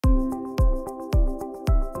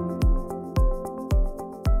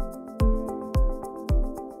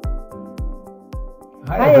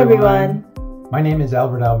Hi everyone. My name is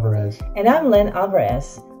Albert Alvarez. And I'm Lynn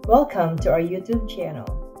Alvarez. Welcome to our YouTube channel.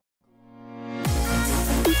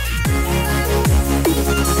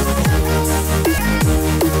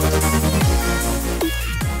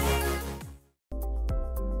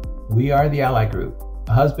 We are the Ally Group,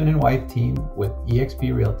 a husband and wife team with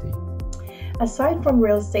eXp Realty. Aside from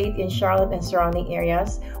real estate in Charlotte and surrounding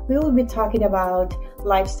areas, we will be talking about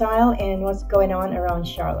lifestyle and what's going on around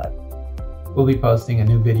Charlotte. We'll be posting a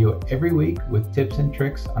new video every week with tips and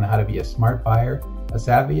tricks on how to be a smart buyer, a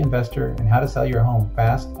savvy investor, and how to sell your home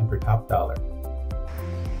fast and for top dollar.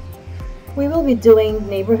 We will be doing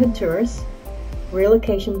neighborhood tours,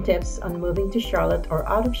 relocation tips on moving to Charlotte or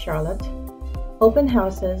out of Charlotte, open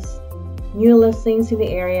houses, new listings in the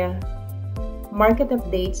area, market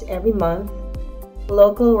updates every month,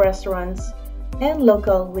 local restaurants, and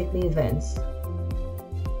local weekly events.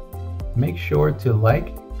 Make sure to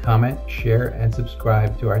like, comment, share, and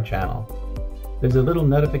subscribe to our channel. There's a little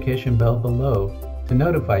notification bell below to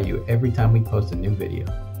notify you every time we post a new video.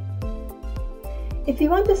 If you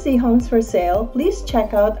want to see homes for sale, please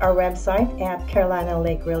check out our website at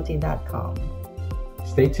carolinalakerealty.com.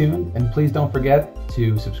 Stay tuned, and please don't forget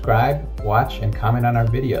to subscribe, watch, and comment on our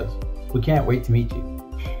videos. We can't wait to meet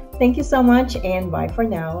you. Thank you so much, and bye for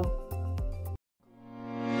now.